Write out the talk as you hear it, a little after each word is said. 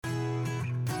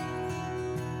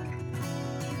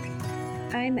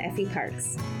I'm Effie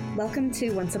Parks. Welcome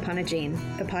to Once Upon a Gene,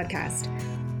 the podcast.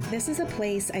 This is a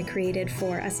place I created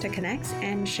for us to connect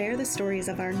and share the stories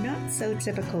of our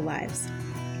not-so-typical lives.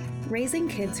 Raising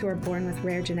kids who are born with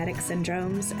rare genetic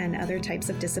syndromes and other types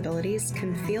of disabilities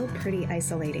can feel pretty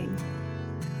isolating.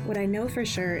 What I know for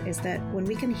sure is that when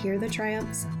we can hear the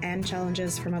triumphs and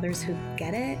challenges from others who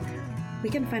get it, we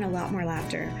can find a lot more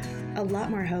laughter, a lot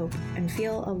more hope, and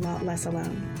feel a lot less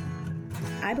alone.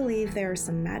 I believe there are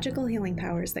some magical healing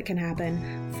powers that can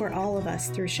happen for all of us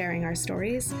through sharing our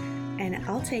stories, and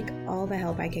I'll take all the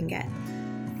help I can get.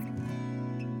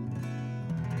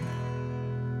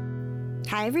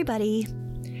 Hi, everybody.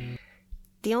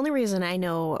 The only reason I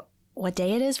know what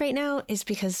day it is right now is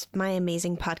because my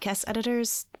amazing podcast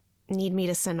editors need me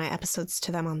to send my episodes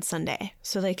to them on Sunday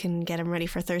so they can get them ready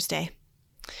for Thursday.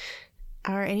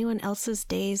 Are anyone else's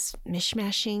days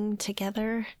mishmashing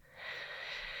together?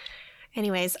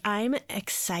 Anyways, I'm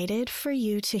excited for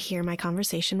you to hear my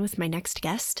conversation with my next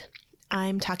guest.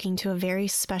 I'm talking to a very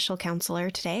special counselor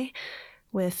today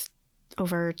with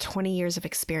over 20 years of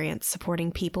experience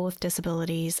supporting people with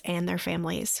disabilities and their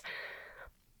families.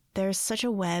 There's such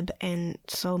a web and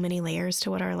so many layers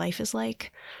to what our life is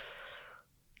like.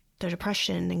 The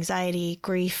depression, anxiety,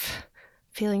 grief,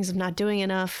 feelings of not doing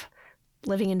enough,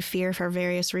 living in fear for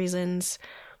various reasons,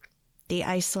 the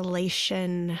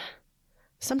isolation,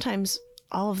 sometimes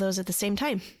all of those at the same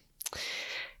time.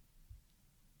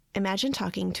 Imagine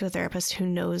talking to a therapist who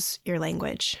knows your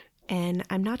language. And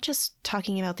I'm not just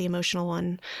talking about the emotional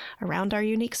one around our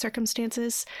unique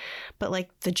circumstances, but like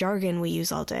the jargon we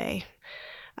use all day.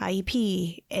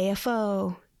 IEP,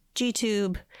 AFO,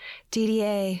 G-tube,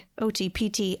 DDA, OT,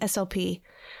 PT, SLP.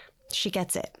 She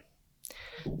gets it.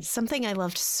 Something I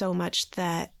loved so much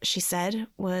that she said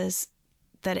was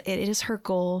that it is her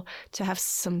goal to have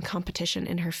some competition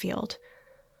in her field.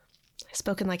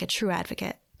 Spoken like a true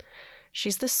advocate.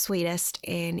 She's the sweetest,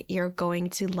 and you're going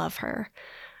to love her.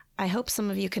 I hope some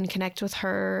of you can connect with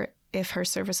her if her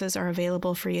services are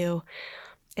available for you.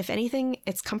 If anything,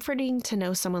 it's comforting to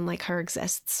know someone like her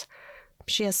exists.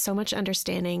 She has so much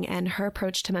understanding, and her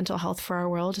approach to mental health for our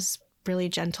world is really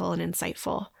gentle and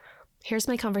insightful. Here's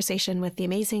my conversation with the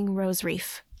amazing Rose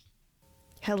Reef.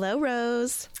 Hello,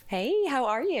 Rose. Hey, how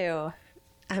are you?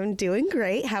 I'm doing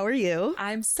great. How are you?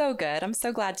 I'm so good. I'm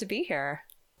so glad to be here.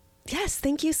 Yes,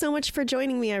 thank you so much for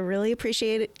joining me. I really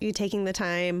appreciate you taking the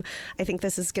time. I think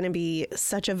this is going to be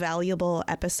such a valuable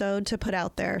episode to put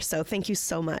out there. So thank you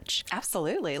so much.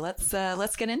 Absolutely. Let's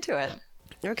get into it.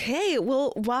 Okay,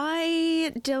 well, why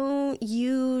don't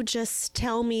you just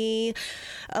tell me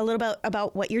a little bit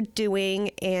about what you're doing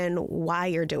and why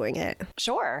you're doing it?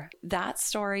 Sure. That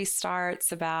story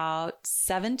starts about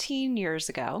 17 years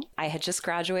ago. I had just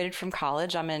graduated from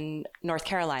college. I'm in North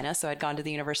Carolina, so I'd gone to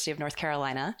the University of North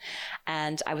Carolina,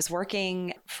 and I was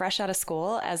working fresh out of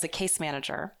school as a case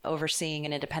manager, overseeing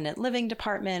an independent living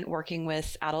department, working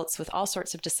with adults with all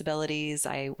sorts of disabilities.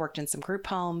 I worked in some group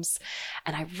homes,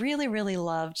 and I really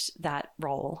loved that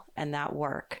role and that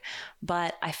work.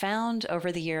 But I found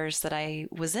over the years that I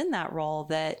was in that role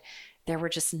that there were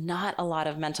just not a lot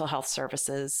of mental health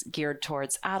services geared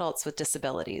towards adults with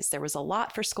disabilities. There was a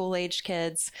lot for school-aged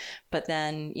kids, but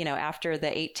then, after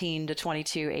the 18 to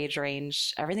 22 age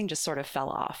range, everything just sort of fell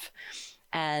off.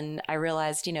 And I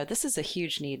realized, this is a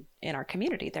huge need in our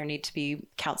community. There need to be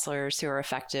counselors who are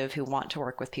effective, who want to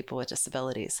work with people with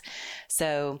disabilities.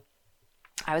 So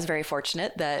I was very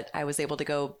fortunate that I was able to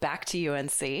go back to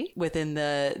UNC. Within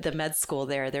the med school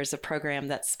there's a program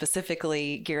that's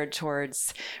specifically geared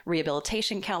towards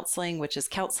rehabilitation counseling, which is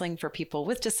counseling for people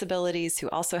with disabilities who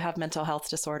also have mental health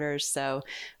disorders. So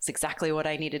it's exactly what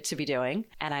I needed to be doing.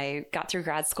 And I got through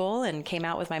grad school and came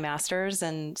out with my master's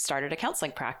and started a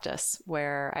counseling practice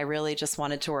where I really just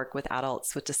wanted to work with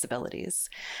adults with disabilities.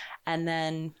 And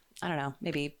then, I don't know,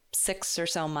 maybe 6 or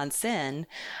so months in,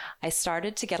 I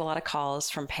started to get a lot of calls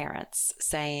from parents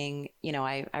saying,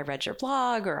 I read your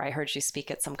blog, or I heard you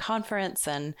speak at some conference,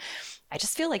 and I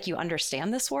just feel like you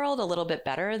understand this world a little bit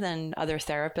better than other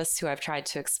therapists who I've tried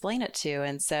to explain it to.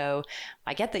 And so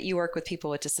I get that you work with people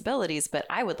with disabilities, but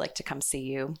I would like to come see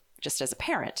you just as a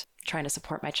parent trying to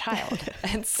support my child.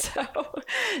 And so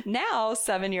now,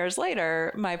 7 years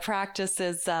later, my practice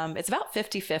is, it's about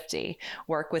 50-50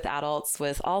 work with adults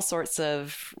with all sorts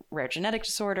of rare genetic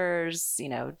disorders,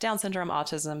 Down syndrome,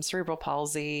 autism, cerebral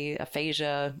palsy,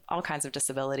 aphasia, all kinds of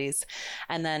disabilities.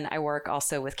 And then I work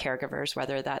also with caregivers,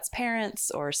 whether that's parents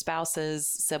or spouses,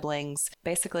 siblings.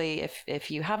 Basically,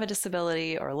 if you have a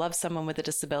disability or love someone with a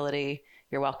disability,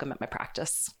 you're welcome at my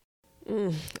practice.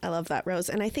 I love that, Rose.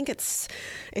 And I think it's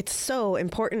so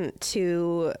important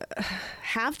to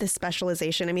have this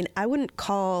specialization. I mean, I wouldn't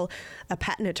call a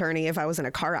patent attorney if I was in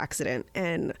a car accident.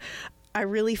 And I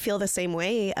really feel the same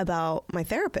way about my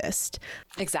therapist.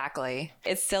 Exactly.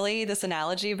 It's silly, this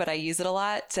analogy, but I use it a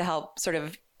lot to help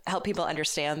people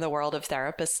understand the world of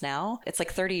therapists now. It's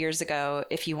like 30 years ago,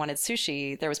 if you wanted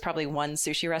sushi, there was probably one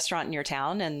sushi restaurant in your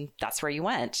town, and that's where you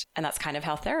went. And that's kind of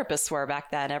how therapists were back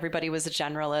then. Everybody was a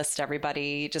generalist.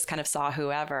 Everybody just kind of saw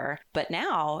whoever. But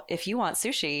now, if you want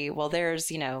sushi, well, there's,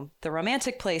 the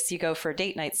romantic place you go for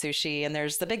date night sushi, and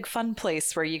there's the big fun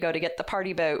place where you go to get the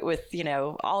party boat with,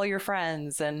 all your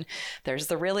friends. And there's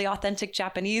the really authentic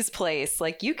Japanese place.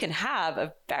 Like, you can have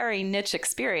a very niche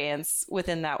experience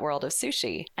within that world of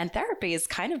sushi. And therapy has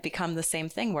kind of become the same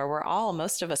thing, where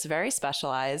most of us, very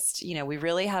specialized. We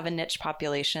really have a niche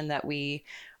population that we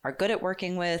are good at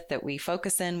working with, that we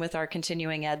focus in with our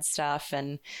continuing ed stuff.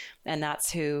 And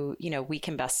that's who, we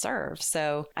can best serve.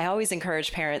 So I always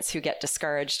encourage parents who get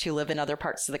discouraged, who live in other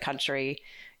parts of the country,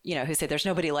 who say, there's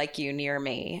nobody like you near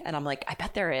me. And I'm like, I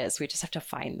bet there is. We just have to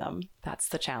find them. That's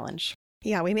the challenge.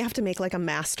 Yeah, we may have to make like a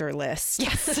master list.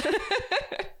 Yes.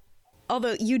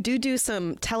 Although you do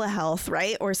some telehealth,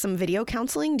 right? Or some video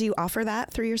counseling. Do you offer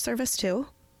that through your service too?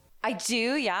 I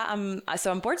do, yeah.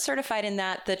 So I'm board certified in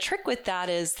that. The trick with that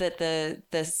is that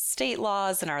the state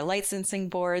laws and our licensing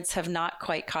boards have not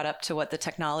quite caught up to what the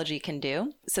technology can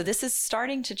do. So this is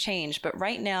starting to change. But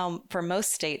right now, for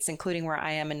most states, including where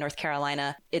I am in North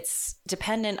Carolina, it's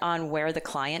dependent on where the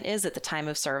client is at the time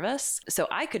of service. So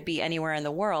I could be anywhere in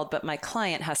the world, but my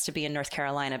client has to be in North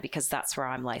Carolina because that's where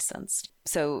I'm licensed.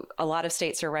 So a lot of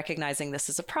states are recognizing this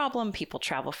as a problem. People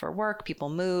travel for work, people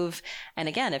move. And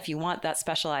again, if you want that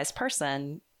specialized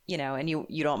person, and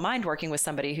you don't mind working with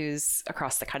somebody who's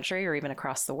across the country or even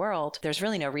across the world, there's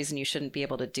really no reason you shouldn't be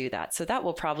able to do that. So that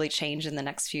will probably change in the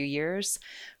next few years.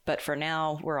 But for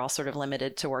now, we're all sort of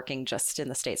limited to working just in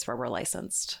the states where we're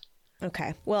licensed.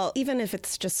 Okay. Well, even if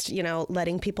it's just,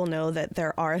 letting people know that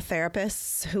there are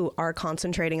therapists who are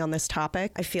concentrating on this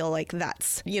topic, I feel like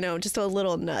that's, just a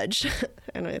little nudge.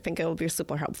 And I think it will be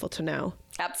super helpful to know.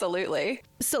 Absolutely.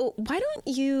 So why don't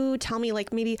you tell me,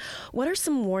 maybe what are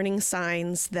some warning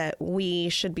signs that we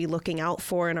should be looking out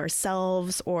for in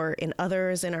ourselves or in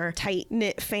others in our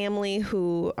tight-knit family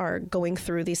who are going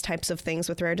through these types of things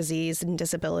with rare disease and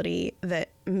disability, that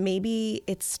maybe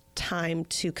it's time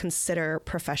to consider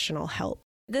professional help?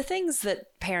 The things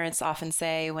that parents often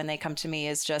say when they come to me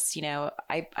is just,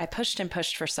 I pushed and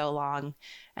pushed for so long,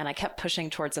 and I kept pushing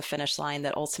towards a finish line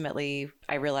that ultimately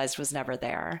I realized was never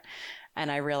there. And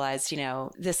I realized,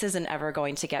 this isn't ever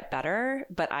going to get better,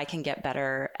 but I can get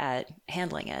better at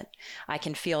handling it. I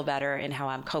can feel better in how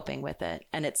I'm coping with it.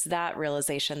 And it's that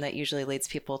realization that usually leads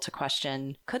people to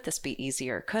question, could this be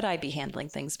easier? Could I be handling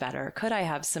things better? Could I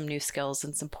have some new skills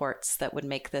and supports that would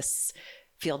make this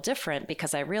feel different?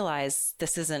 Because I realize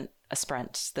this isn't a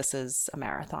sprint. This is a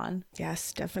marathon.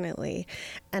 Yes, definitely.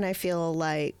 And I feel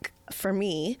like for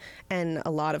me and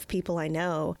a lot of people I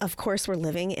know, of course, we're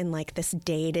living in this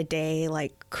day-to-day,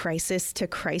 crisis to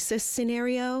crisis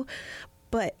scenario.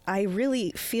 But I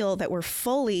really feel that we're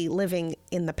fully living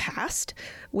in the past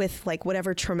with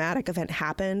whatever traumatic event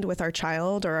happened with our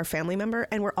child or our family member.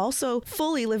 And we're also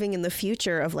fully living in the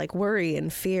future of worry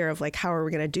and fear of how are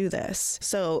we going to do this?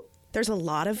 So there's a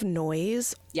lot of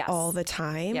noise all the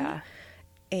time. Yeah.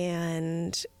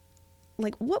 And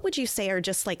what would you say are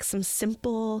just some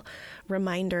simple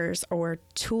reminders or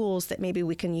tools that maybe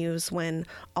we can use when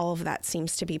all of that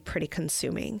seems to be pretty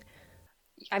consuming?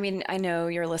 I mean, I know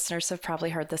your listeners have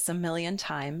probably heard this a million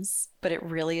times, but it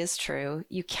really is true.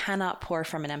 You cannot pour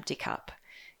from an empty cup.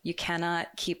 You cannot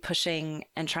keep pushing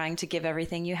and trying to give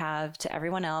everything you have to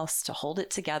everyone else, to hold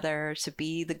it together, to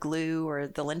be the glue or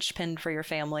the linchpin for your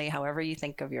family, however you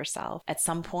think of yourself. At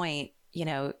some point,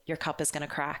 your cup is going to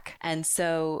crack. And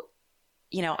so,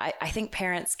 I think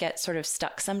parents get sort of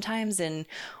stuck sometimes in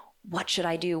what should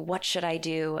I do? What should I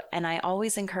do? And I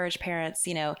always encourage parents,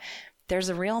 there's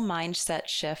a real mindset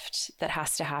shift that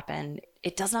has to happen.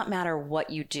 It does not matter what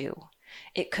you do.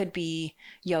 It could be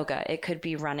yoga. It could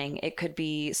be running. It could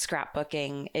be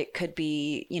scrapbooking. It could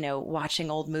be, watching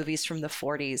old movies from the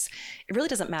 40s. It really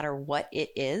doesn't matter what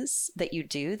it is that you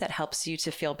do that helps you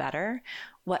to feel better.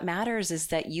 What matters is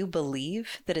that you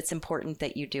believe that it's important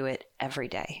that you do it every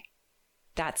day.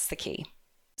 That's the key.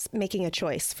 Making a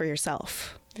choice for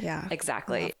yourself. Yeah.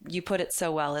 Exactly. Yeah. You put it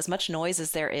so well. As much noise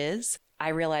as there is, I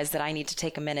realize that I need to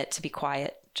take a minute to be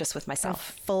quiet just with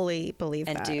myself. I fully believe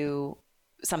and that. Do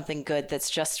something good that's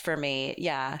just for me.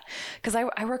 Yeah. Because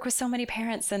I work with so many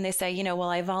parents and they say, well,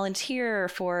 I volunteer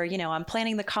for, I'm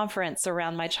planning the conference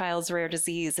around my child's rare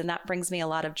disease and that brings me a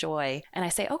lot of joy. And I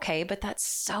say, okay, but that's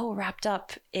so wrapped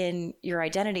up in your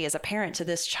identity as a parent to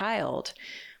this child.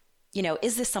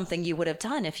 Is this something you would have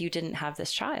done if you didn't have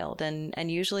this child?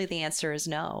 And usually the answer is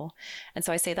no. And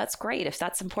so I say, that's great. If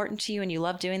that's important to you and you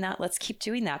love doing that, let's keep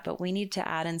doing that. But we need to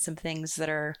add in some things that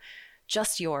are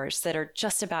just yours, that are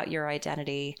just about your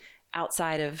identity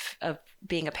outside of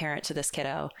being a parent to this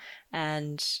kiddo,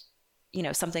 and,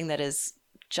 something that is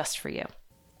just for you.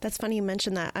 That's funny you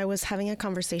mentioned that. I was having a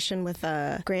conversation with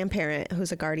a grandparent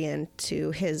who's a guardian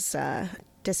to his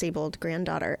disabled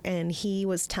granddaughter, and he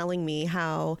was telling me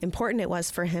how important it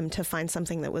was for him to find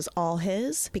something that was all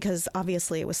his, because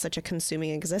obviously it was such a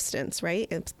consuming existence, right?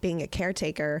 It's being a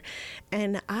caretaker.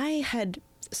 And I had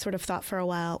sort of thought for a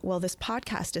while, well, this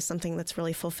podcast is something that's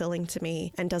really fulfilling to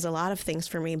me and does a lot of things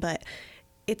for me, but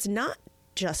it's not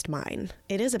just mine.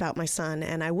 It is about my son,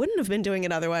 and I wouldn't have been doing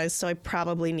it otherwise, so I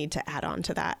probably need to add on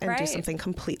to that and do something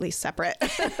completely separate.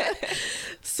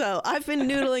 So I've been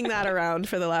noodling that around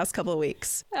for the last couple of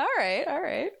weeks. All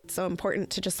right. It's so important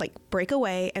to just break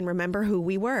away and remember who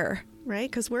we were,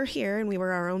 right? Because we're here and we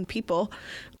were our own people.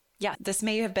 Yeah, this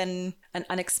may have been an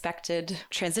unexpected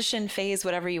transition phase,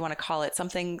 whatever you want to call it,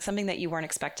 something that you weren't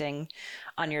expecting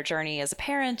on your journey as a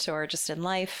parent or just in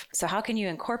life. So how can you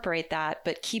incorporate that,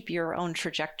 but keep your own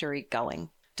trajectory going?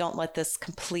 Don't let this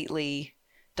completely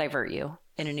divert you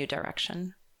in a new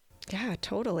direction. Yeah,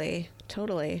 totally.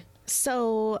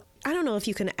 So I don't know if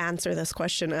you can answer this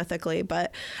question ethically,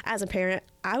 but as a parent,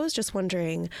 I was just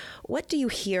wondering, what do you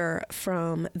hear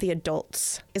from the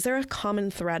adults? Is there a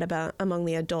common thread among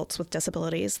the adults with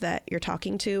disabilities that you're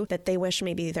talking to that they wish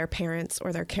maybe their parents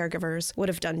or their caregivers would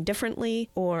have done differently?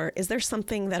 Or is there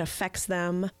something that affects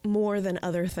them more than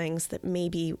other things that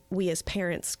maybe we as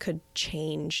parents could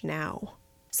change now?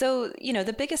 So,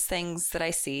 the biggest things that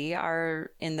I see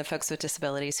are in the folks with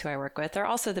disabilities who I work with. They're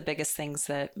also the biggest things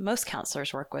that most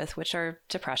counselors work with, which are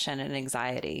depression and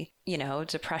anxiety.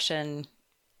 Depression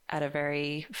at a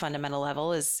very fundamental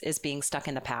level is being stuck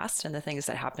in the past and the things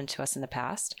that happened to us in the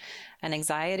past. And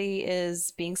anxiety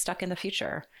is being stuck in the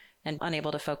future and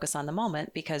unable to focus on the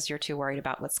moment because you're too worried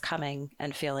about what's coming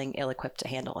and feeling ill-equipped to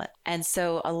handle it. And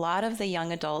so a lot of the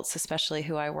young adults, especially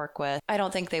who I work with, I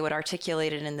don't think they would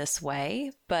articulate it in this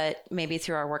way, but maybe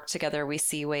through our work together, we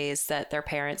see ways that their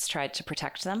parents tried to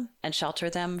protect them and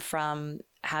shelter them from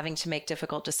having to make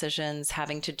difficult decisions,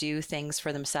 having to do things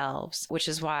for themselves, which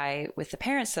is why with the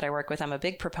parents that I work with, I'm a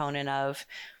big proponent of,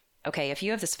 okay, if you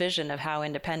have this vision of how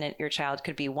independent your child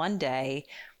could be one day,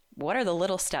 what are the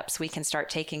little steps we can start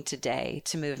taking today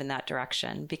to move in that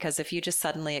direction? Because if you just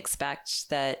suddenly expect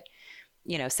that,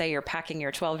 say you're packing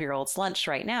your 12-year-old's lunch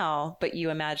right now, but you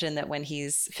imagine that when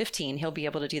he's 15, he'll be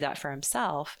able to do that for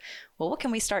himself. Well, what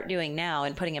can we start doing now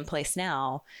and putting in place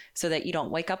now so that you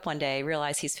don't wake up one day,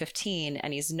 realize he's 15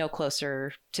 and he's no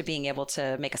closer to being able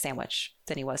to make a sandwich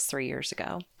than he was 3 years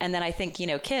ago? And then I think,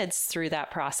 kids through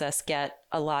that process get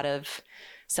a lot of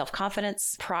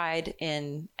self-confidence, pride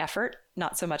in effort,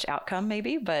 not so much outcome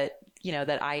maybe, but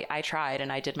that I tried and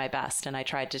I did my best and I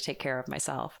tried to take care of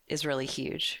myself is really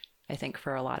huge, I think,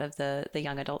 for a lot of the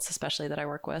young adults, especially that I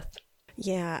work with.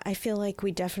 Yeah, I feel like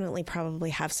we definitely probably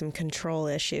have some control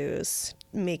issues,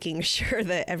 making sure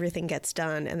that everything gets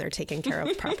done and they're taken care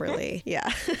of properly.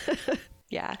 Yeah.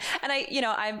 Yeah.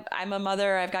 And I'm a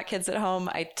mother. I've got kids at home.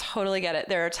 I totally get it.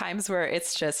 There are times where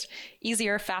it's just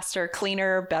easier, faster,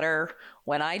 cleaner, better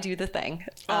when I do the thing.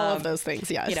 All of those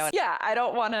things, yes. I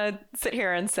don't want to sit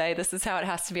here and say this is how it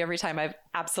has to be every time. I've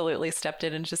absolutely stepped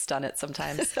in and just done it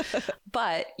sometimes.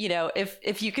 But,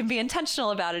 if you can be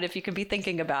intentional about it, if you can be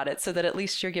thinking about it so that at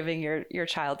least you're giving your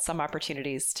child some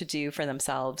opportunities to do for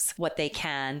themselves what they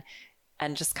can,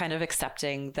 and just kind of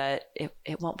accepting that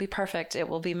it won't be perfect. It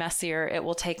will be messier. It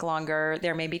will take longer.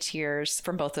 There may be tears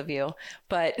from both of you,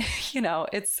 but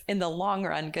it's in the long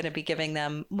run going to be giving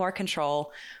them more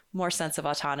control, more sense of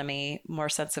autonomy, more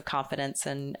sense of confidence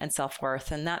and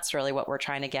self-worth. And that's really what we're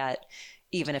trying to get,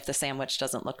 even if the sandwich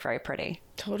doesn't look very pretty.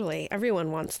 Totally. Everyone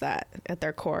wants that at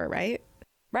their core, right?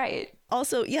 Right.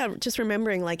 Also, yeah, just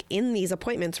remembering in these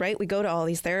appointments, right? We go to all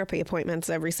these therapy appointments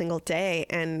every single day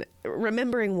and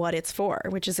remembering what it's for,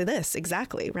 which is this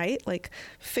exactly, right?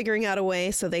 Figuring out a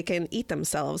way so they can eat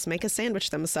themselves, make a sandwich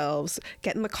themselves,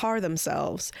 get in the car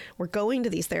themselves. We're going to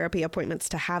these therapy appointments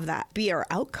to have that be our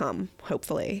outcome,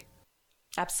 hopefully.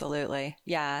 Absolutely.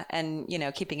 Yeah. And,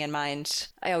 keeping in mind,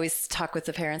 I always talk with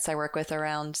the parents I work with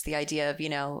around the idea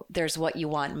of, there's what you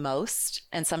want most.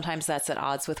 And sometimes that's at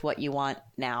odds with what you want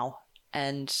now.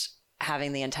 And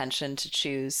having the intention to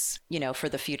choose, for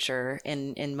the future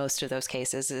in most of those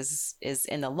cases is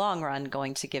in the long run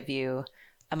going to give you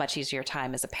a much easier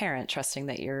time as a parent, trusting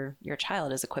that your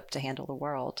child is equipped to handle the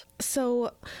world.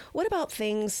 So what about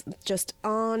things just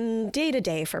on day to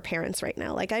day for parents right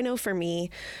now? Like, I know for me,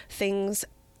 things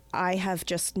I have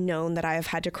just known that I have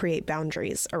had to create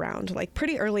boundaries around. Like,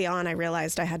 pretty early on, I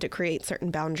realized I had to create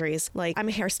certain boundaries. Like, I'm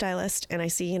a hairstylist and I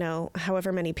see,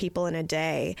 however many people in a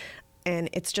day. And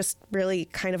it's just really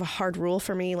kind of a hard rule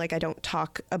for me. Like, I don't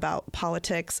talk about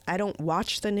politics. I don't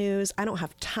watch the news. I don't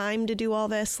have time to do all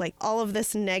this. Like, all of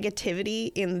this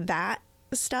negativity in that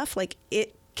stuff, like,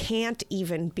 it can't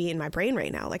even be in my brain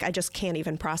right now. Like, I just can't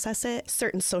even process it.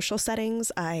 Certain social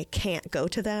settings, I can't go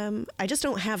to them. I just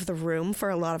don't have the room for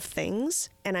a lot of things.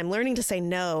 And I'm learning to say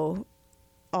no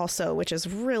also, which is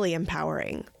really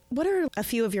empowering. What are a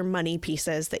few of your money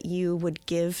pieces that you would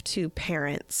give to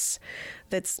parents?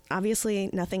 That's obviously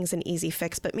nothing's an easy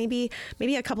fix, but maybe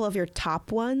a couple of your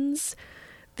top ones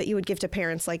that you would give to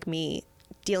parents like me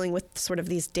dealing with sort of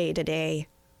these day-to-day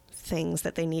things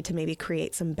that they need to maybe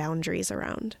create some boundaries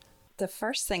around. The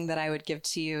first thing that I would give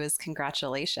to you is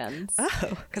congratulations.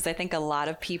 Oh. Because I think a lot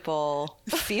of people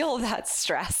feel that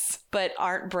stress, but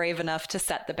aren't brave enough to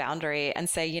set the boundary and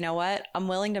say, you know what, I'm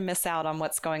willing to miss out on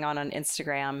what's going on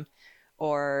Instagram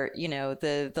or,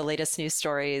 the latest news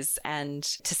stories, and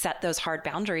to set those hard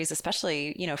boundaries,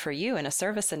 especially, for you in a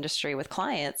service industry with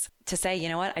clients, to say, you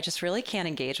know what, I just really can't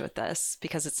engage with this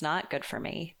because it's not good for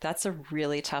me. That's a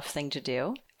really tough thing to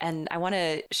do. And I want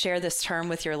to share this term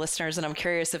with your listeners, and I'm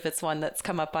curious if it's one that's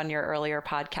come up on your earlier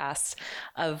podcast,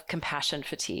 of compassion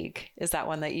fatigue. Is that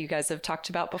one that you guys have talked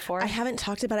about before? I haven't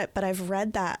talked about it, but I've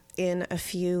read that in a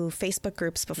few Facebook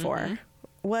groups before. Mm-hmm.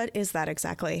 What is that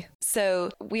exactly?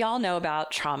 So we all know about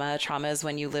trauma. Trauma is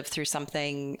when you live through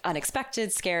something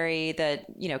unexpected, scary, that,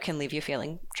 can leave you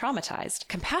feeling traumatized.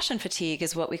 Compassion fatigue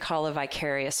is what we call a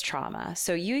vicarious trauma.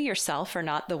 So you yourself are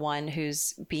not the one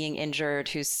who's being injured,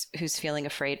 who's feeling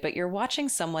afraid, but you're watching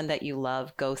someone that you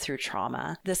love go through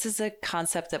trauma. This is a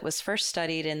concept that was first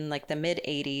studied in like the mid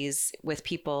 80s with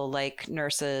people like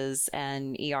nurses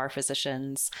and ER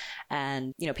physicians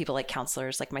and, people like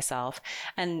counselors like myself.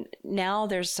 And now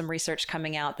there's some research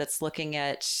coming out that's looking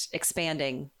at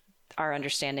expanding our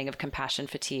understanding of compassion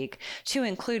fatigue to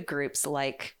include groups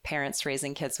like parents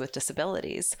raising kids with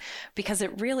disabilities, because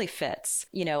it really fits.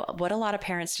 What a lot of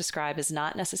parents describe is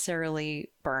not necessarily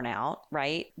burnout,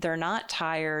 right? They're not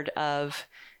tired of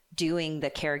doing the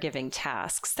caregiving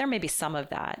tasks. There may be some of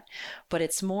that, but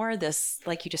it's more this,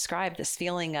 like you described, this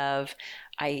feeling of,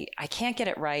 I can't get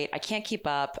it right. I can't keep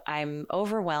up. I'm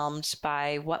overwhelmed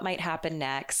by what might happen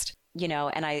next.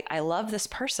 And I love this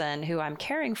person who I'm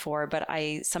caring for, but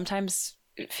I sometimes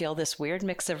feel this weird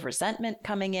mix of resentment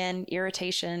coming in,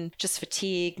 irritation, just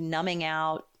fatigue, numbing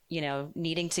out,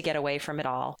 needing to get away from it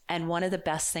all. And one of the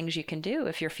best things you can do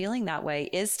if you're feeling that way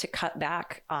is to cut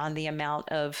back on the amount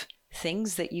of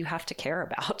things that you have to care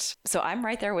about. So I'm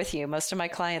right there with you. Most of my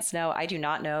clients know I do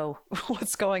not know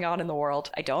what's going on in the world.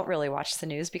 I don't really watch the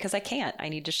news because I can't. I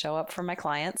need to show up for my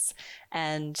clients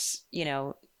and,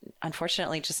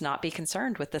 unfortunately just not be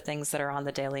concerned with the things that are on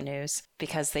the daily news,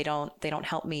 because they don't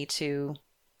help me to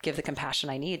give the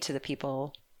compassion I need to the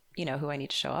people, who I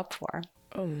need to show up for.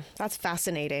 That's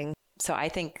fascinating. So I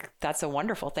think that's a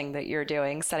wonderful thing that you're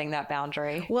doing, setting that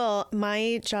boundary. Well,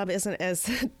 my job isn't as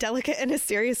delicate and as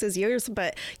serious as yours,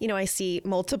 but, I see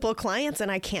multiple clients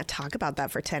and I can't talk about that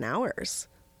for 10 hours.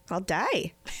 I'll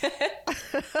die.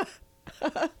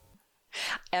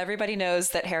 Everybody knows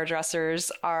that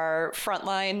hairdressers are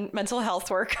frontline mental health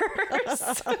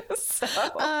workers.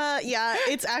 Yeah,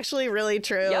 it's actually really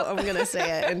true. Yep. I'm going to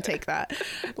say it and take that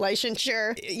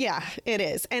licensure. Yeah, it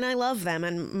is. And I love them.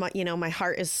 And my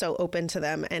heart is so open to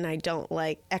them. And I don't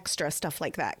like extra stuff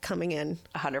like that coming in.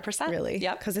 100%. Really.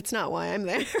 Yep. Because it's not why I'm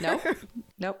there.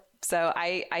 Nope. So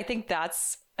I think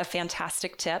that's a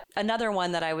fantastic tip. Another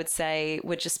one that I would say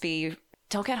would just be,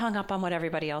 don't get hung up on what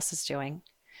everybody else is doing.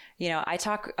 I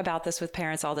talk about this with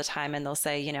parents all the time, and they'll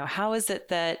say, how is it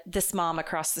that this mom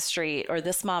across the street or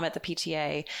this mom at the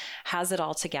PTA has it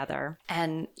all together?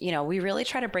 And, we really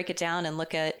try to break it down and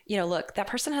look at, look, that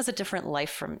person has a different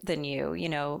life than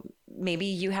you. Maybe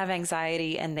you have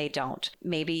anxiety and they don't.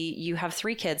 Maybe you have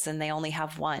 3 kids and they only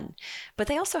have 1, but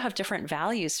they also have different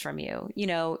values from you.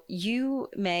 You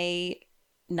may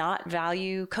not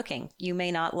value cooking. You may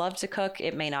not love to cook.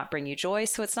 It may not bring you joy.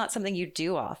 So it's not something you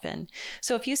do often.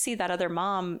 So if you see that other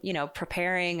mom,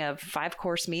 preparing a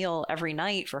 5-course meal every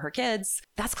night for her kids,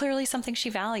 that's clearly something she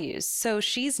values. So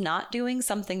she's not doing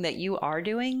something that you are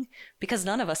doing, because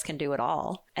none of us can do it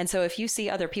all. And so if you see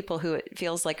other people who it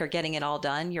feels like are getting it all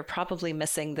done, you're probably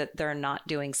missing that they're not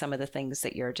doing some of the things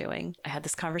that you're doing. I had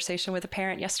this conversation with a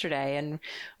parent yesterday, and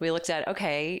we looked at,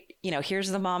 okay,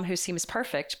 here's the mom who seems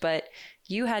perfect, but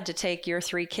you had to take your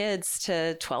 3 kids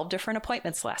to 12 different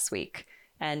appointments last week,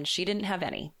 and she didn't have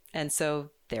any. And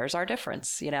so there's our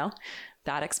difference,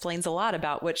 That explains a lot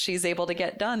about what she's able to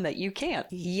get done that you can't.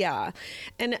 Yeah.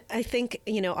 And I think,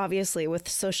 obviously with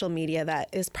social media, that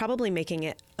is probably making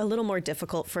it a little more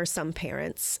difficult for some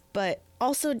parents. But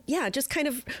also, just kind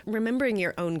of remembering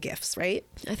your own gifts, right?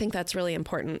 I think that's really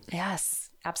important. Yes,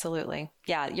 absolutely.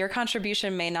 Yeah, your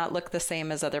contribution may not look the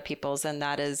same as other people's, and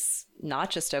that is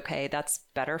not just okay. That's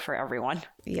better for everyone.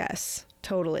 Yes,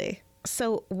 totally.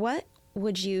 So what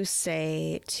would you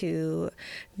say to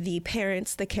the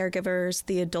parents, the caregivers,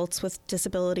 the adults with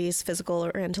disabilities, physical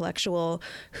or intellectual,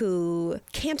 who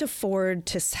can't afford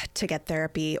to get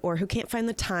therapy or who can't find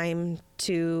the time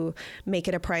to make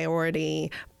it a priority,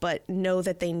 but know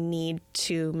that they need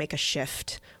to make a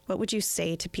shift? What would you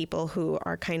say to people who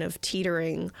are kind of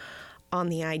teetering on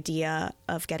the idea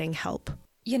of getting help?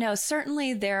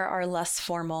 Certainly there are less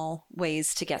formal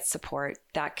ways to get support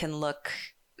that can look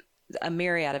a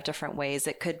myriad of different ways.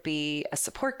 It could be a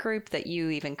support group that you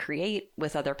even create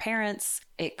with other parents.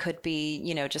 It could be,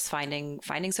 just finding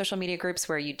social media groups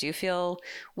where you do feel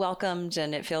welcomed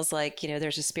and it feels like,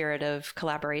 there's a spirit of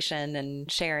collaboration and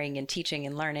sharing and teaching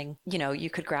and learning. You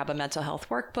could grab a mental health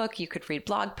workbook. You could read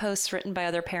blog posts written by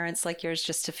other parents like yours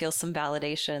just to feel some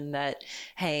validation that,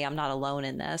 hey, I'm not alone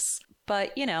in this.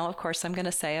 But, of course, I'm going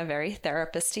to say a very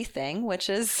therapist-y thing, which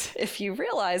is if you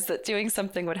realize that doing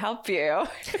something would help you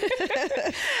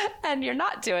and you're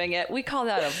not doing it, we call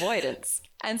that avoidance.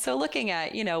 And so looking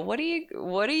at, what do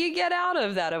you get out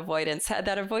of that avoidance?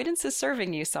 That avoidance is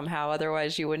serving you somehow.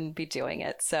 Otherwise, you wouldn't be doing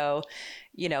it. So,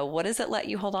 what does it let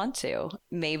you hold on to?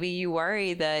 Maybe you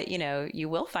worry that, you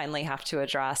will finally have to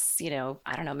address,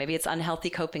 I don't know, maybe it's unhealthy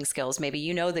coping skills.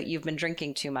 Maybe that you've been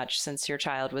drinking too much since your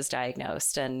child was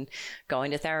diagnosed, and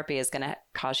going to therapy is going to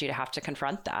cause you to have to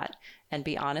confront that and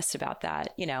be honest about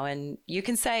that, and you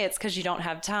can say it's because you don't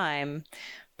have time.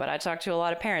 But I talked to a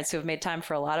lot of parents who have made time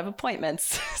for a lot of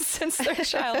appointments since their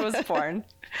child was born.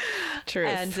 True.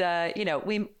 And,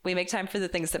 we make time for the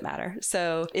things that matter.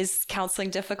 So is counseling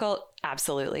difficult?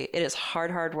 Absolutely. It is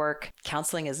hard work.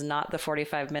 Counseling is not the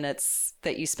 45 minutes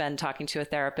that you spend talking to a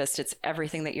therapist. It's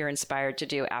everything that you're inspired to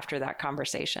do after that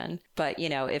conversation. But,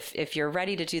 if you're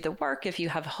ready to do the work, if you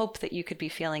have hope that you could be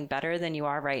feeling better than you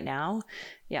are right now,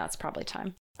 yeah, it's probably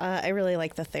time. I really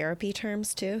like the therapy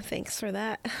terms too. Thanks for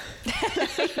that.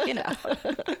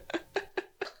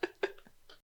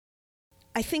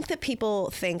 I think that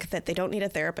people think that they don't need a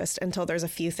therapist until there's a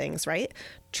few things, right?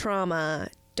 Trauma,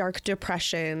 dark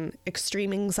depression,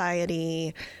 extreme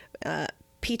anxiety,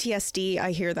 PTSD. I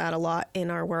hear that a lot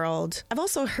in our world. I've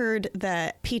also heard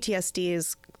that PTSD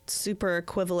is super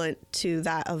equivalent to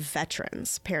that of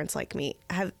veterans, parents like me.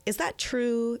 Is that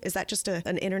true? Is that just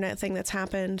an internet thing that's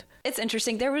happened? It's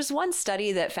interesting. There was one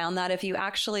study that found that if you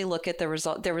actually look at the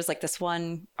result, there was like this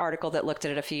one article that looked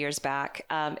at it a few years back.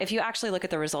 If you actually look at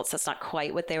the results, that's not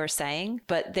quite what they were saying,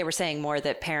 but they were saying more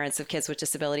that parents of kids with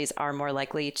disabilities are more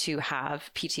likely to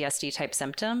have PTSD type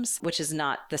symptoms, which is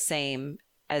not the same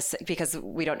because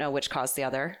we don't know which caused the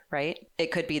other, right?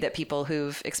 It could be that people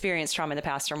who've experienced trauma in the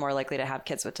past are more likely to have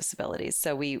kids with disabilities.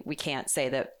 So we can't say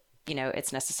that,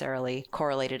 it's necessarily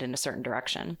correlated in a certain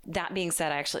direction. That being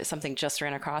said, something just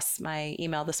ran across my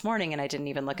email this morning and I didn't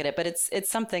even look at it, but it's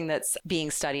something that's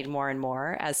being studied more and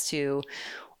more as to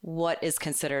what is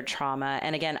considered trauma.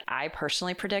 And again, I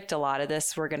personally predict a lot of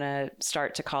this we're going to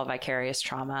start to call vicarious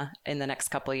trauma in the next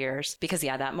couple of years because,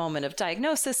 that moment of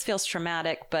diagnosis feels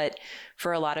traumatic, but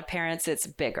for a lot of parents, it's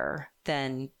bigger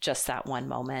than just that one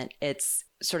moment. It's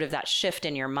sort of that shift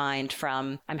in your mind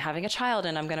from I'm having a child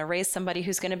and I'm going to raise somebody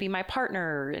who's going to be my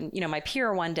partner and, my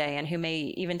peer one day and who may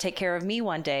even take care of me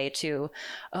one day to,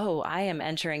 I am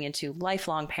entering into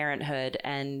lifelong parenthood.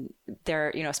 And there,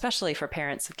 especially for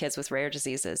parents of kids with rare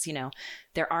diseases,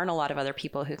 there aren't a lot of other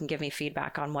people who can give me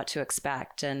feedback on what to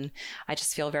expect. And I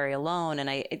just feel very alone.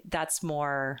 And that's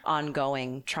more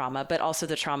ongoing trauma, but also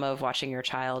the trauma of watching your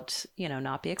child,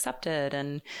 not be accepted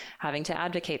and having to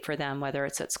advocate for them, whether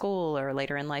it's at school or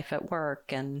later in life at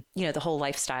work. And, the whole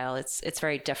lifestyle, it's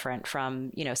very different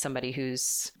from, somebody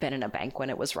who's been in a bank when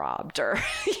it was robbed or,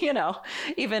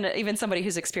 even somebody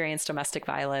who's experienced domestic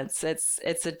violence.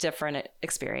 It's a different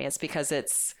experience because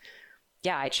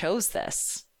I chose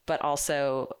this, but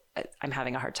also I'm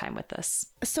having a hard time with this.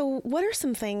 So what are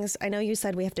some things, I know you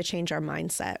said we have to change our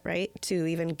mindset, right? To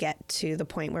even get to the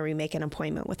point where we make an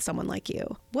appointment with someone like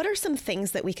you. What are some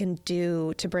things that we can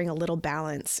do to bring a little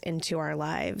balance into our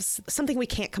lives? Something we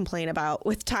can't complain about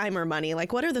with time or money.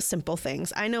 Like, what are the simple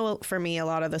things? I know for me, a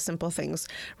lot of the simple things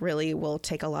really will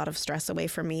take a lot of stress away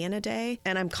from me in a day.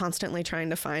 And I'm constantly trying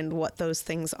to find what those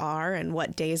things are and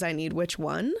what days I need which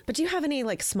one. But do you have any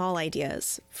like small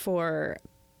ideas for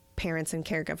parents and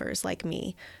caregivers like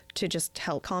me to just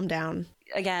help calm down?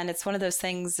 Again, it's one of those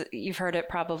things, you've heard it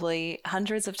probably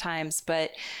hundreds of times,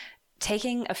 but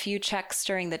taking a few checks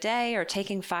during the day or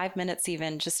taking 5 minutes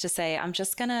even just to say, I'm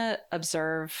just going to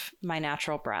observe my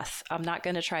natural breath. I'm not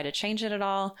going to try to change it at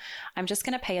all. I'm just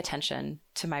going to pay attention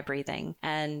to my breathing.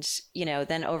 And,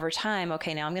 then over time,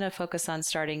 okay, now I'm going to focus on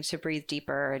starting to breathe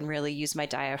deeper and really use my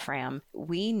diaphragm.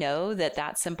 We know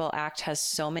that simple act has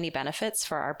so many benefits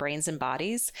for our brains and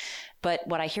bodies. But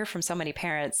what I hear from so many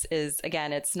parents is,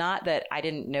 again, it's not that I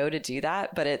didn't know to do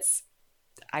that, but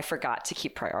I forgot to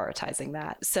keep prioritizing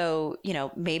that. So,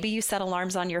 maybe you set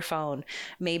alarms on your phone.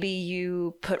 Maybe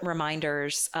you put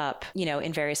reminders up,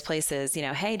 in various places,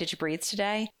 hey, did you breathe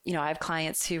today? I have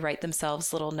clients who write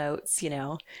themselves little notes,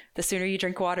 the sooner you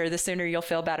drink water, the sooner you'll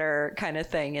feel better kind of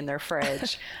thing in their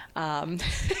fridge. That's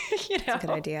a good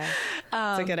idea.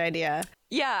 That's a good idea.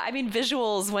 Yeah, I mean,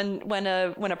 visuals,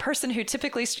 when a person who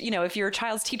typically, if your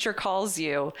child's teacher calls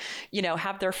you,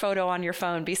 have their photo on your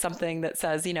phone be something that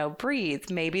says, breathe.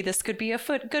 Maybe this could be a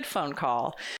good phone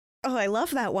call. Oh, I love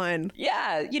that one.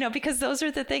 Yeah, because those are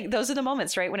the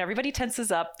moments, right? When everybody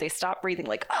tenses up, they stop breathing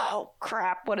like, oh,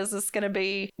 crap, what is this going to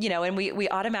be? And we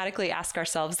automatically ask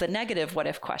ourselves the negative what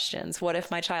if questions. What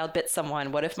if my child bit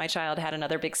someone? What if my child had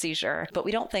another big seizure? But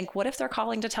we don't think, what if they're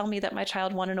calling to tell me that my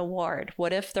child won an award?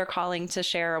 What if they're calling to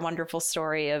share a wonderful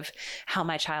story of how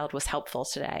my child was helpful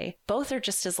today? Both are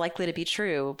just as likely to be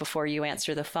true before you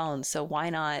answer the phone. So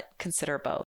why not consider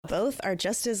both? Both are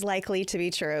just as likely to be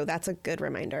true. That's a good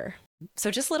reminder. So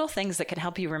just little things that can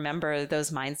help you remember those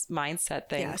mindset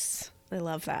things. Yes, I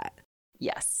love that.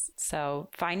 Yes. So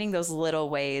finding those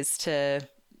little ways to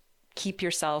keep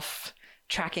yourself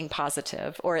tracking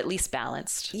positive or at least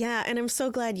balanced. Yeah. And I'm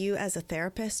so glad you as a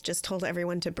therapist just told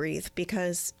everyone to breathe,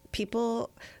 because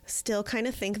people still kind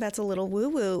of think that's a little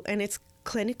woo-woo, and it's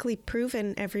clinically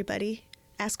proven, everybody.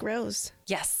 Ask Rose.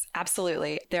 Yes,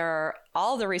 absolutely. There are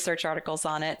all the research articles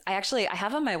on it. I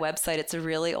have on my website, it's a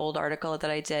really old article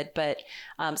that I did, but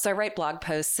so I write blog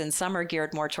posts, and some are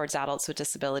geared more towards adults with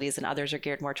disabilities and others are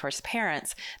geared more towards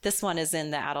parents. This one is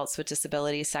in the adults with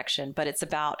disabilities section, but it's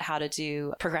about how to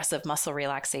do progressive muscle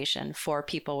relaxation for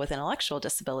people with intellectual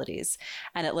disabilities.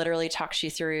 And it literally talks you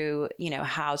through,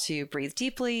 how to breathe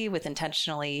deeply with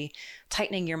intentionally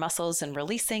tightening your muscles and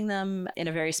releasing them in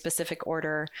a very specific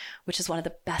order, which is one of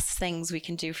the best things we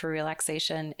can do for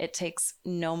relaxation. It takes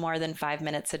no more than 5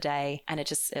 minutes a day, and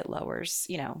it lowers,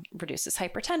 reduces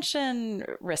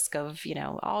hypertension, risk of,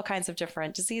 all kinds of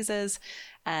different diseases.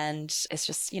 And it's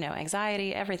just,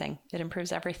 anxiety, everything. It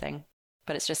improves everything,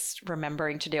 but it's just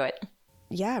remembering to do it.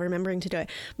 Yeah, remembering to do it.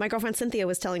 My girlfriend Cynthia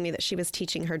was telling me that she was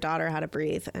teaching her daughter how to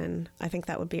breathe, and I think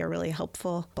that would be a really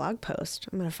helpful blog post.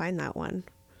 I'm going to find that one.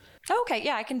 Okay.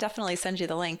 Yeah, I can definitely send you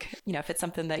the link, if it's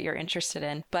something that you're interested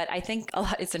in. But I think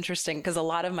it's interesting because a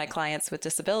lot of my clients with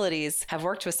disabilities have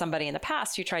worked with somebody in the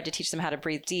past who tried to teach them how to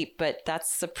breathe deep, but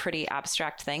that's a pretty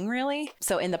abstract thing, really.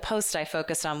 So in the post, I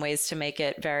focused on ways to make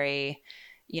it very,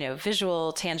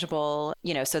 visual, tangible,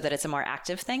 so that it's a more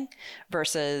active thing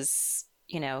versus,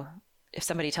 if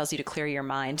somebody tells you to clear your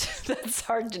mind, that's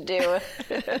hard to do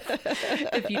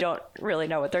if you don't really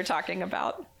know what they're talking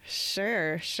about.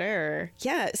 Sure.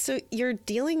 Yeah. So you're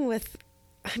dealing with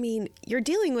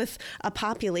a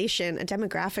population, a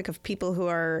demographic of people who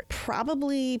are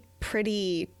probably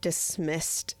pretty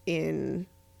dismissed in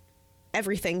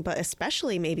everything, but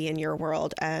especially maybe in your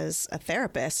world as a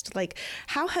therapist. Like,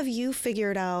 how have you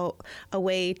figured out a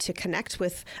way to connect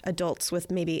with adults with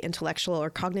maybe intellectual or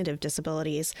cognitive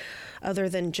disabilities other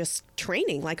than just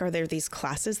training? Like, are there these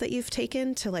classes that you've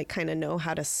taken to like kind of know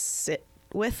how to sit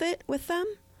with them?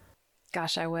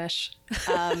 Gosh, I wish.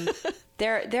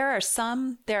 There are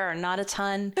some, there are not a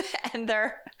ton, and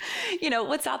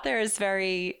what's out there is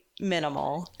very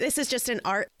minimal. This is just an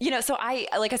art. So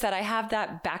like I said, I have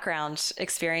that background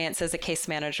experience as a case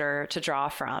manager to draw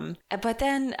from. But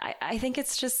then I think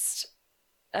it's just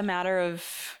a matter of,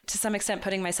 to some extent,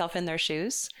 putting myself in their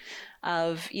shoes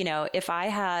of, if I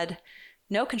had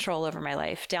no control over my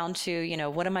life down to,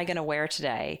 what am I going to wear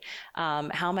today?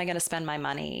 How am I going to spend my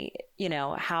money?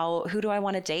 Who do I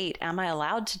want to date? Am I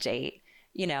allowed to date?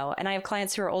 and I have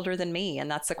clients who are older than me, and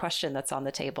that's a question that's on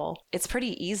the table. It's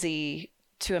pretty easy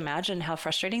to imagine how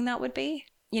frustrating that would be.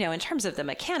 In terms of the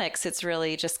mechanics, it's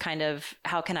really just kind of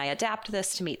how can I adapt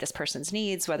this to meet this person's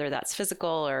needs, whether that's physical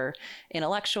or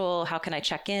intellectual? How can I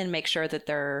check in, make sure that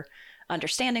they're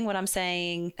understanding what I'm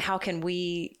saying? How can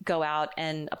we go out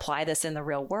and apply this in the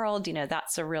real world?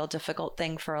 That's a real difficult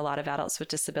thing for a lot of adults with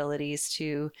disabilities,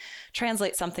 to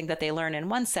translate something that they learn in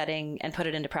one setting and put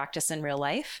it into practice in real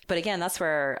life. But again, that's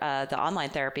where the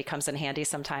online therapy comes in handy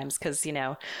sometimes, because,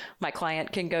 my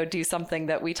client can go do something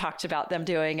that we talked about them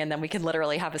doing, and then we can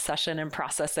literally have a session and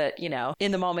process it,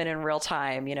 in the moment in real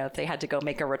time. If they had to go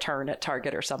make a return at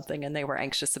Target or something and they were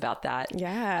anxious about that,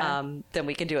 then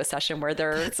we can do a session where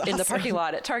they're in the parking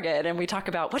lot at Target and we talk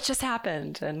about what just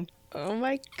happened. And oh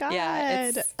my God. Yeah,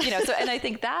 it's, so, and I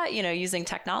think that, using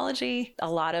technology, a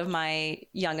lot of my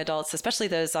young adults, especially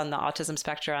those on the autism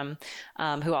spectrum,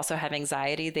 who also have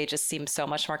anxiety, they just seem so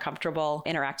much more comfortable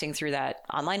interacting through that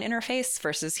online interface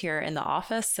versus here in the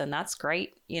office. And that's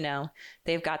great.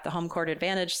 They've got the home court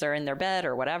advantage. They're in their bed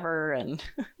or whatever, and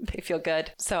they feel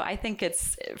good. So I think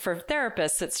it's, for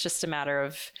therapists, it's just a matter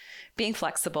of being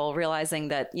flexible, realizing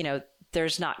that,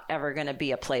 there's not ever going to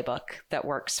be a playbook that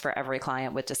works for every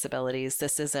client with disabilities.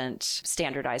 This isn't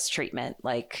standardized treatment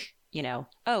like,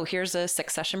 oh, here's a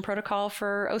 6-session protocol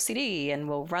for OCD and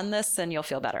we'll run this and you'll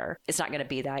feel better. It's not going to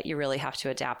be that. You really have to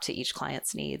adapt to each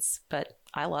client's needs, but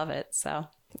I love it. So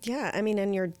yeah, I mean,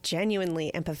 and you're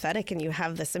genuinely empathetic and you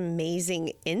have this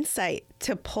amazing insight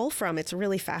to pull from. It's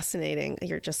really fascinating.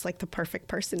 You're just like the perfect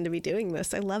person to be doing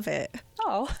this. I love it.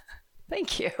 Oh,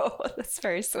 thank you. That's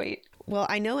very sweet. Well,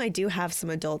 I know I do have some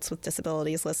adults with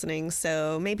disabilities listening,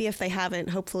 so maybe if they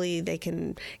haven't, hopefully they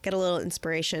can get a little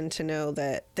inspiration to know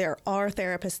that there are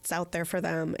therapists out there for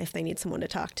them if they need someone to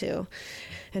talk to.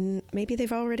 And maybe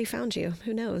they've already found you.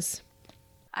 Who knows?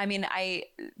 I mean,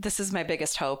 this is my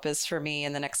biggest hope, is for me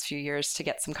in the next few years to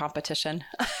get some competition.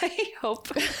 I hope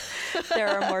there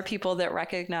are more people that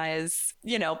recognize,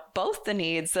 both the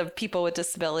needs of people with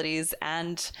disabilities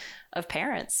and of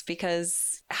parents,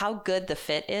 because how good the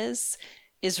fit is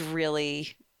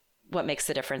really what makes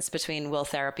the difference between will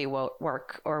therapy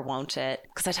work or won't it?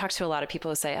 Because I talk to a lot of people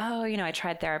who say, oh, I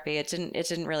tried therapy. It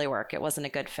didn't really work. It wasn't a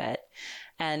good fit.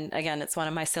 And again, it's one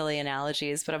of my silly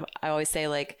analogies, but I always say,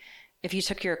 like, if you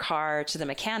took your car to the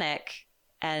mechanic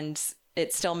and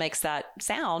it still makes that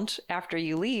sound after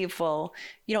you leave, well,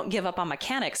 you don't give up on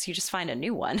mechanics. You just find a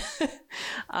new one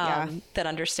that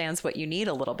understands what you need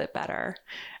a little bit better.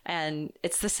 And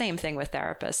it's the same thing with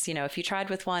therapists. If you tried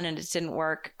with one and it didn't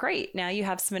work, great. Now you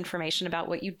have some information about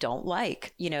what you don't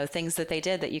like, things that they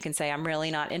did that you can say, I'm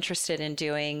really not interested in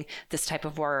doing this type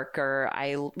of work, or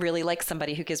I really like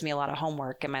somebody who gives me a lot of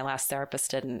homework and my last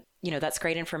therapist didn't. That's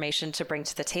great information to bring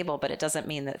to the table, but it doesn't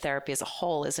mean that therapy as a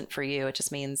whole isn't for you. It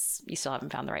just means you still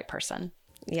haven't found the right person.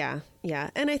 Yeah.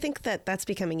 And I think that that's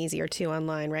becoming easier too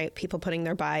online, right? People putting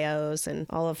their bios and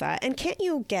all of that. And can't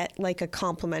you get like a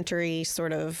complimentary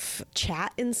sort of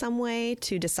chat in some way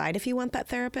to decide if you want that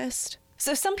therapist?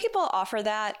 So some people offer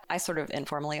that. I sort of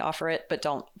informally offer it, but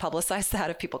don't publicize that.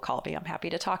 If people call me, I'm happy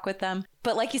to talk with them.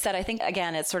 But like you said, I think,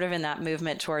 again, it's sort of in that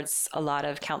movement towards a lot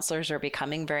of counselors are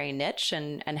becoming very niche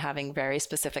and having very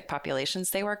specific populations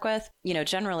they work with.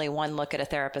 Generally, one look at a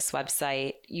therapist's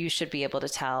website, you should be able to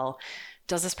tell,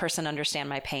 does this person understand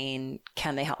my pain?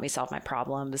 Can they help me solve my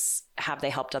problems? Have they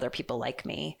helped other people like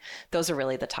me? Those are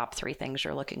really the top 3 things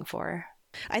you're looking for.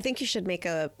 I think you should make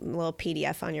a little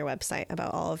PDF on your website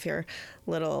about all of your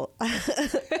little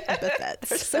epithets.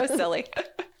 They're so silly,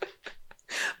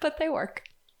 but they work.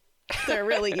 They're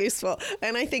really useful.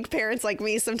 And I think parents like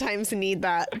me sometimes need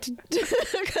that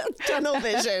tunnel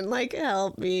vision, like,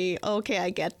 help me. Okay, I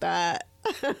get that.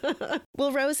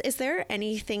 Well, Rose, is there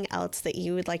anything else that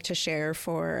you would like to share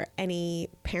for any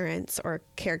parents or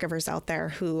caregivers out there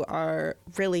who are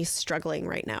really struggling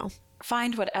right now?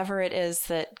 Find whatever it is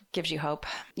that gives you hope,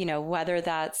 whether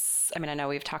that's, I know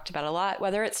we've talked about a lot,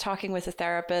 whether it's talking with a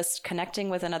therapist, connecting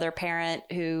with another parent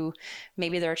who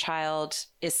maybe their child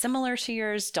is similar to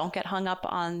yours. Don't get hung up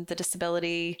on the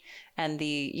disability and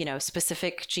the,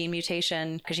 specific gene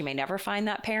mutation, because you may never find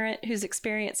that parent whose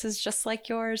experience is just like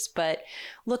yours, but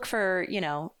look for,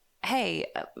 hey,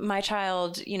 my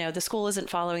child, the school isn't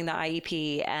following the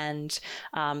IEP and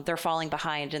they're falling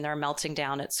behind and they're melting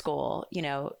down at school.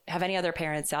 Have any other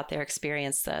parents out there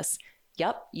experienced this?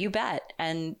 Yep, you bet.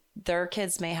 And their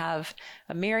kids may have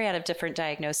a myriad of different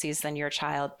diagnoses than your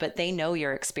child, but they know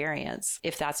your experience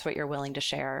if that's what you're willing to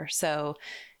share. So,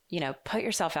 put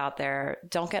yourself out there.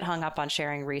 Don't get hung up on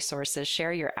sharing resources.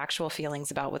 Share your actual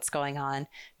feelings about what's going on.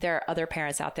 There are other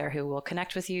parents out there who will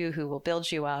connect with you, who will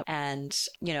build you up. And,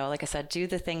 like I said, do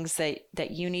the things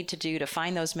that you need to do to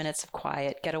find those minutes of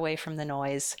quiet, get away from the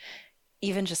noise,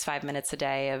 even just 5 minutes a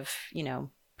day of,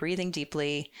 breathing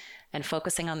deeply and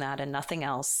focusing on that and nothing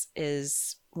else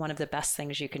is one of the best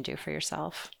things you can do for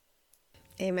yourself.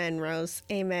 Amen, Rose.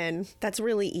 Amen. That's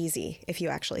really easy if you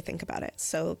actually think about it.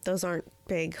 So those aren't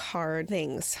big, hard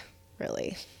things,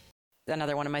 really.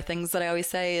 Another one of my things that I always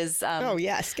say is, oh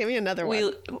yes, give me another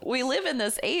one. We live in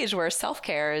this age where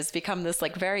self-care has become this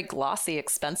like very glossy,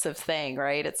 expensive thing,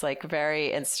 right? It's like very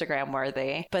Instagram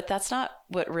worthy, but that's not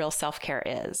what real self-care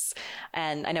is.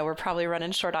 And I know we're probably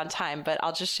running short on time, but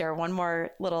I'll just share one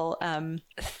more little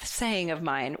saying of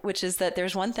mine, which is that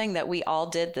there's one thing that we all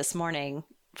did this morning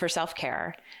for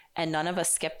self-care and none of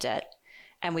us skipped it,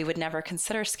 and we would never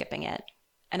consider skipping it.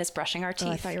 And it's brushing our teeth.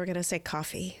 Oh, I thought you were going to say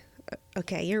coffee.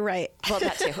 Okay, you're right. Well,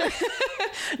 that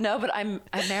too. No, but I'm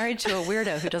married to a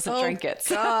weirdo who doesn't drink it.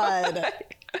 So. God.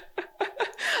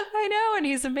 I know, and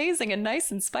he's amazing and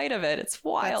nice in spite of it. It's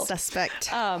wild. That's suspect.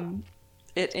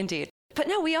 Indeed. But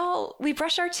no, we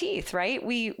brush our teeth, right?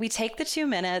 We take the 2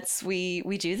 minutes, we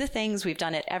do the things, we've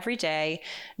done it every day.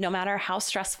 No matter how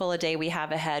stressful a day we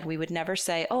have ahead, we would never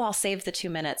say, oh, I'll save the 2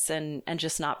 minutes and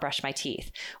just not brush my teeth.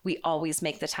 We always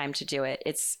make the time to do it.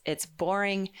 It's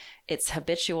boring, it's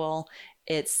habitual,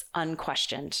 it's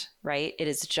unquestioned, right? It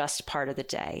is just part of the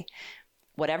day.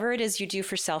 Whatever it is you do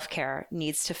for self-care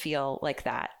needs to feel like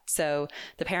that. So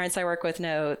the parents I work with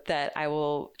know that I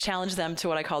will challenge them to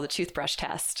what I call the toothbrush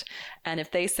test. And if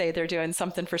they say they're doing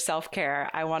something for self-care,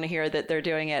 I want to hear that they're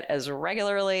doing it as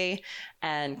regularly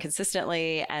and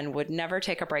consistently and would never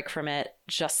take a break from it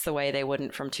just the way they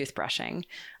wouldn't from toothbrushing.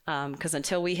 Because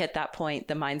until we hit that point,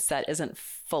 the mindset isn't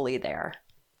fully there.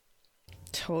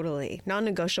 Totally.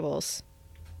 Non-negotiables.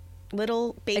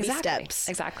 Little baby steps.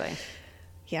 Exactly.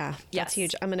 Yeah, that's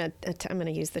huge. I'm gonna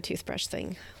use the toothbrush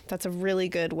thing. That's a really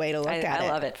good way to look at it.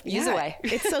 I love it. Use away.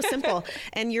 It's so simple.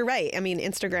 And you're right. I mean,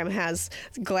 Instagram has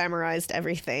glamorized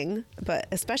everything, but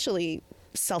especially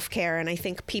self-care. And I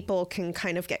think people can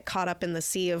kind of get caught up in the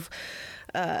sea of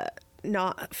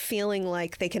not feeling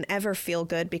like they can ever feel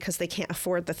good because they can't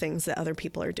afford the things that other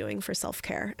people are doing for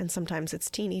self-care. And sometimes it's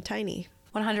teeny tiny.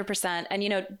 100%.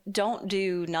 And, don't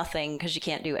do nothing because you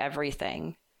can't do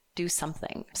everything. Do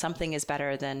something. Something is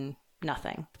better than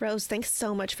nothing. Rose, thanks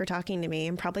so much for talking to me.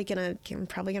 I'm probably gonna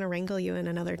wrangle you in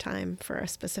another time for a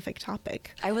specific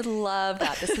topic. I would love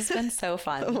that. This has been so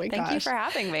fun. Oh my gosh. Thank you for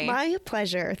having me. My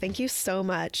pleasure. Thank you so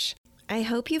much. I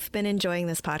hope you've been enjoying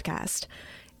this podcast.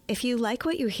 If you like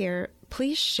what you hear,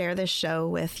 please share this show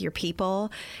with your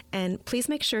people, and please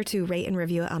make sure to rate and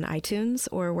review it on iTunes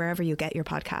or wherever you get your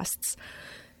podcasts.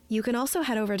 You can also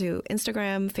head over to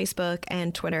Instagram, Facebook,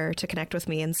 and Twitter to connect with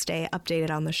me and stay updated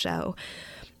on the show.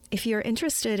 If you're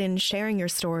interested in sharing your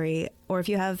story, or if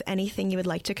you have anything you would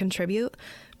like to contribute,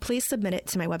 please submit it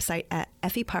to my website at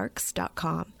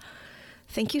effieparks.com.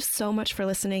 Thank you so much for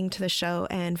listening to the show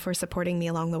and for supporting me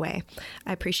along the way.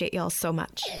 I appreciate y'all so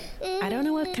much. I don't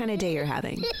know what kind of day you're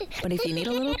having, but if you need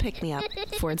a little pick-me-up,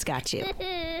 Ford's got you.